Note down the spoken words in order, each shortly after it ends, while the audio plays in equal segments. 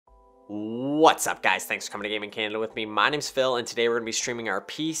What's up guys, thanks for coming to Gaming Canada with me. My name's Phil and today we're going to be streaming our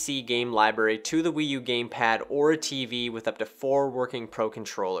PC game library to the Wii U Gamepad or a TV with up to 4 working Pro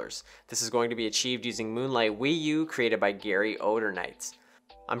controllers. This is going to be achieved using Moonlight-WiiU created by Gary Odernites.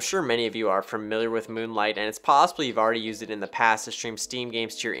 I'm sure many of you are familiar with Moonlight, and it's possible you've already used it in the past to stream Steam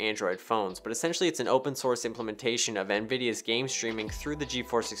games to your Android phones, but essentially it's an open source implementation of Nvidia's game streaming through the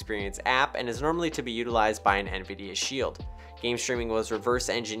GeForce Experience app and is normally to be utilized by an Nvidia Shield. Game streaming was reverse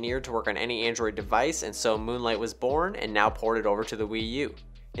engineered to work on any Android device, and so Moonlight was born and now ported over to the Wii U.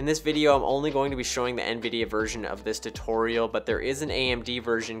 In this video, I'm only going to be showing the Nvidia version of this tutorial, but there is an AMD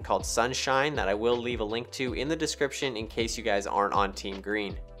version called Sunshine that I will leave a link to in the description in case you guys aren't on Team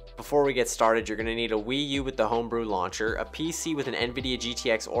Green. Before we get started, you're going to need a Wii U with the homebrew launcher, a PC with an Nvidia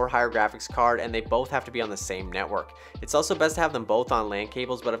GTX or higher graphics card, and they both have to be on the same network. It's also best to have them both on LAN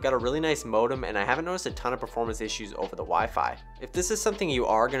cables, but I've got a really nice modem and I haven't noticed a ton of performance issues over the Wi-Fi. If this is something you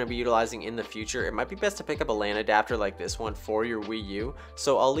are going to be utilizing in the future, it might be best to pick up a LAN adapter like this one for your Wii U,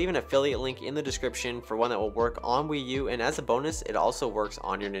 so I'll leave an affiliate link in the description for one that will work on Wii U, and as a bonus, it also works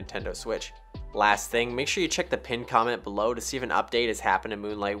on your Nintendo Switch. Last thing, make sure you check the pinned comment below to see if an update has happened in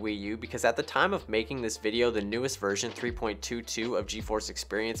Moonlight-WiiU, because at the time of making this video, the newest version 3.22 of GeForce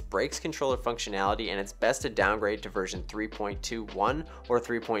Experience breaks controller functionality, and it's best to downgrade to version 3.21 or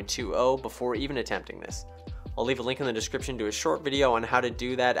 3.20 before even attempting this. I'll leave a link in the description to a short video on how to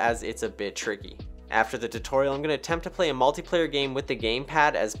do that, as it's a bit tricky. After the tutorial, I'm going to attempt to play a multiplayer game with the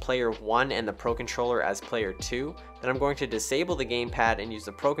gamepad as player 1 and the Pro Controller as player 2. Then I'm going to disable the gamepad and use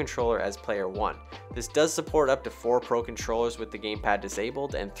the Pro Controller as player 1. This does support up to 4 Pro Controllers with the gamepad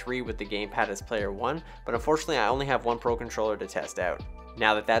disabled and 3 with the gamepad as player 1, but unfortunately I only have 1 Pro Controller to test out.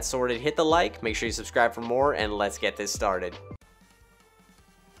 Now that that's sorted, hit the like, make sure you subscribe for more, and let's get this started.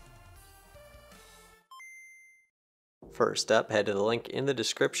 First up, head to the link in the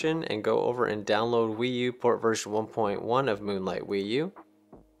description and go over and download Wii U port version 1.1 of Moonlight-WiiU.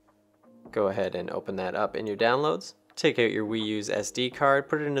 Go ahead and open that up in your downloads. Take out your Wii U's SD card,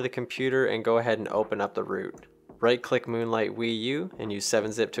 put it into the computer, and go ahead and open up the root. Right click Moonlight-WiiU and use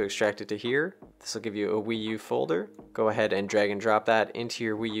 7-zip to extract it to here. This will give you a Wii U folder. Go ahead and drag and drop that into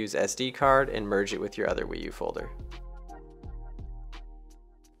your Wii U's SD card and merge it with your other Wii U folder.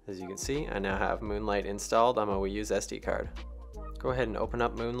 As you can see, I now have Moonlight installed on my Wii U's SD card. Go ahead and open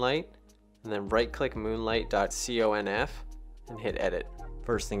up Moonlight, and then right click moonlight.conf and hit edit.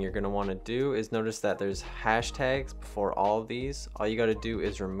 First thing you're going to want to do is notice that there's hashtags before all of these. All you got to do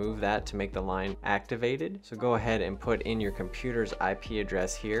is remove that to make the line activated. So go ahead and put in your computer's IP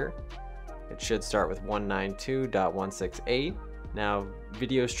address here. It should start with 192.168. Now,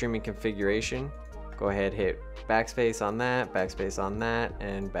 video streaming configuration. Go ahead, hit backspace on that,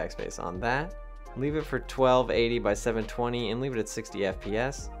 and backspace on that. Leave it for 1280 by 720 and leave it at 60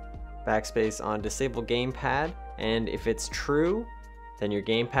 FPS. Backspace on disable gamepad, and if it's true, then your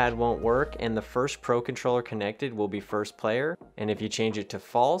gamepad won't work and the first Pro Controller connected will be first player. And if you change it to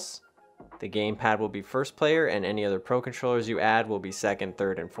false, the gamepad will be first player and any other Pro Controllers you add will be second,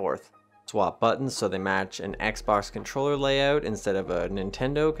 third, and fourth. Swap buttons so they match an Xbox controller layout instead of a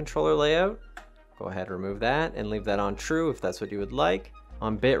Nintendo controller layout. Go ahead, remove that and leave that on true if that's what you would like.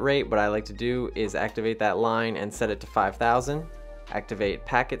 On bitrate, what I like to do is activate that line and set it to 5000. Activate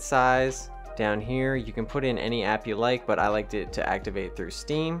packet size. Down here, you can put in any app you like, but I liked it to activate through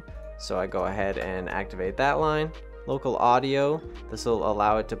Steam. So I go ahead and activate that line. Local audio, this will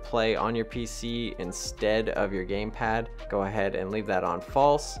allow it to play on your PC instead of your gamepad. Go ahead and leave that on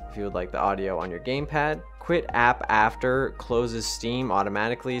false if you would like the audio on your gamepad. Quit app after closes Steam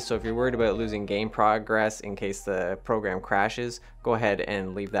automatically, so if you're worried about losing game progress in case the program crashes, go ahead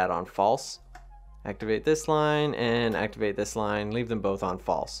and leave that on false. Activate this line and activate this line, leave them both on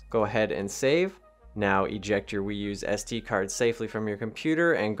false. Go ahead and save. Now eject your Wii U's SD card safely from your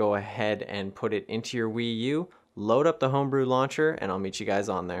computer and go ahead and put it into your Wii U. Load up the homebrew launcher and I'll meet you guys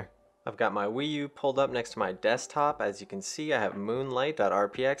on there. I've got my Wii U pulled up next to my desktop. As you can see, I have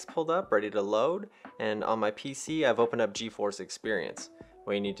Moonlight.rpx pulled up, ready to load. And on my PC, I've opened up GeForce Experience.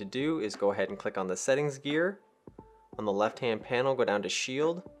 What you need to do is go ahead and click on the settings gear. On the left-hand panel, go down to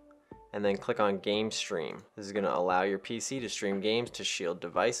Shield, and then click on Game Stream. This is going to allow your PC to stream games to Shield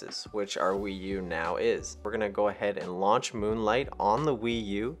devices, which our Wii U now is. We're going to go ahead and launch Moonlight on the Wii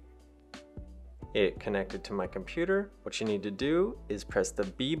U. It connected to my computer. What you need to do is press the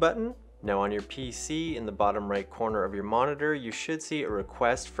B button. Now on your PC, in the bottom right corner of your monitor, you should see a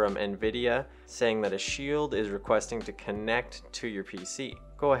request from Nvidia saying that a Shield is requesting to connect to your PC.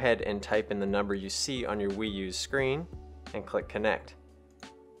 Go ahead and type in the number you see on your Wii U's screen and click connect.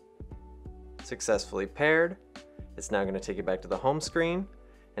 Successfully paired. It's now going to take you back to the home screen.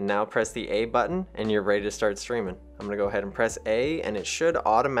 and now press the A button and you're ready to start streaming. I'm gonna go ahead and press A and it should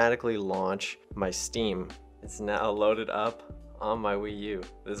automatically launch my Steam. It's now loaded up on my Wii U.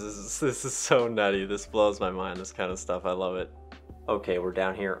 This is so nutty. This blows my mind, this kind of stuff. I love it. Okay, we're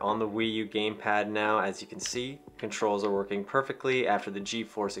down here on the Wii U Gamepad now. As you can see, controls are working perfectly after the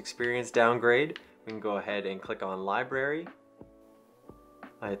GeForce Experience downgrade. We can go ahead and click on Library.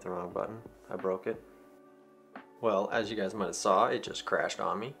 I hit the wrong button. I broke it. Well, as you guys might have saw, it just crashed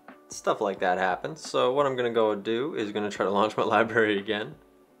on me. Stuff like that happens. So what I'm gonna go do is gonna try to launch my library again.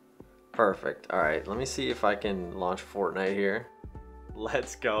 Perfect. All right, let me see if I can launch Fortnite here.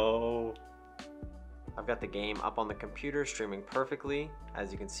 Let's go. I've got the game up on the computer streaming perfectly.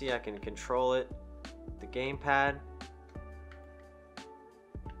 As you can see, I can control it with the gamepad.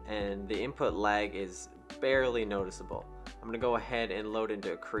 And the input lag is barely noticeable. I'm gonna go ahead and load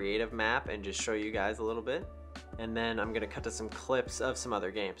into a creative map and just show you guys a little bit. And then I'm gonna cut to some clips of some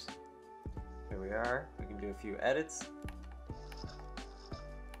other games. Here we are. We can do a few edits.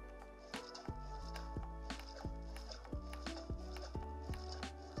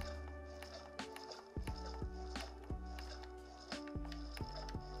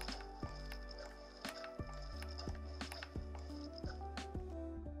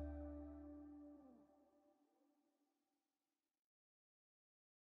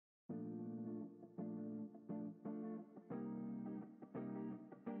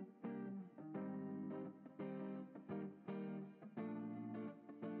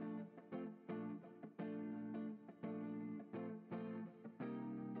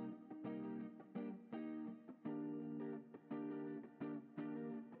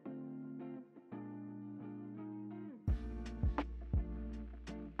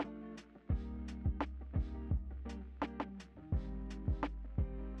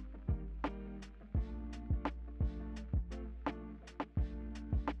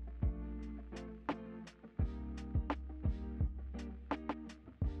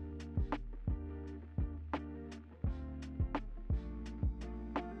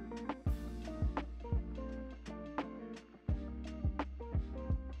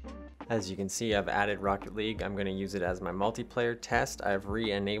 As you can see, I've added Rocket League. I'm going to use it as my multiplayer test. I've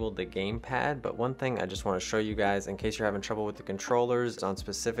re-enabled the gamepad, but one thing I just want to show you guys, in case you're having trouble with the controllers on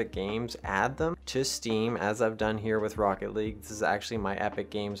specific games, add them to Steam as I've done here with Rocket League. This is actually my Epic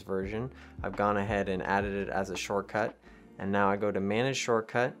Games version. I've gone ahead and added it as a shortcut, and now I go to Manage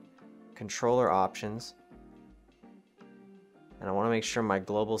Shortcut, Controller Options, and I want to make sure my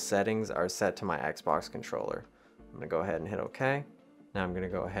global settings are set to my Xbox controller. I'm going to go ahead and hit OK. Now I'm going to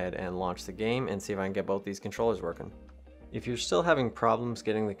go ahead and launch the game and see if I can get both these controllers working. If you're still having problems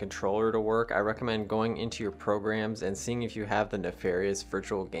getting the controller to work, I recommend going into your programs and seeing if you have the nefarious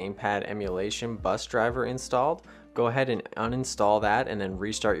virtual gamepad emulation bus driver installed. Go ahead and uninstall that and then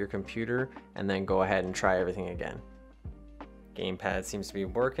restart your computer and then go ahead and try everything again. Gamepad seems to be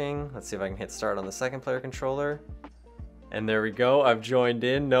working. Let's see if I can hit start on the second player controller. And there we go, I've joined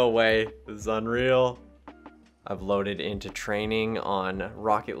in. No way, this is unreal. I've loaded into training on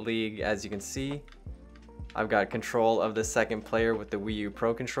Rocket League. As you can see, I've got control of the second player with the Wii U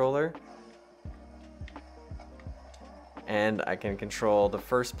Pro controller. And I can control the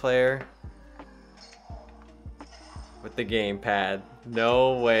first player with the gamepad.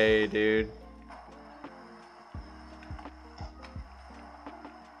 No way, dude.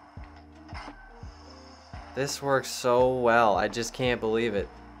 This works so well, I just can't believe it.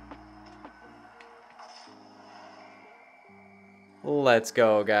 Let's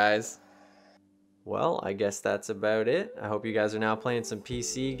go, guys. Well, I guess that's about it. I hope you guys are now playing some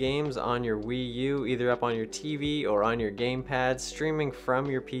PC games on your Wii U, either up on your TV or on your gamepad, streaming from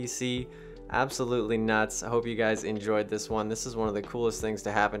your PC. Absolutely nuts. I hope you guys enjoyed this one. This is one of the coolest things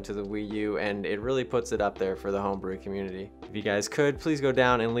to happen to the Wii U, and it really puts it up there for the homebrew community. If you guys could, please go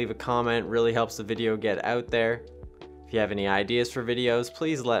down and leave a comment. It really helps the video get out there. If you have any ideas for videos,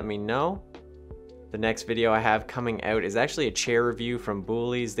 please let me know. The next video I have coming out is actually a chair review from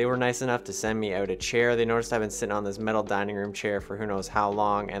Boolies. They were nice enough to send me out a chair. They noticed I've been sitting on this metal dining room chair for who knows how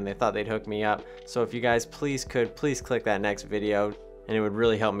long, and they thought they'd hook me up. So if you guys please click that next video, and it would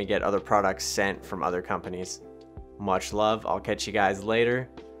really help me get other products sent from other companies. Much love. I'll catch you guys later.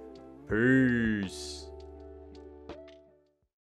 Peace.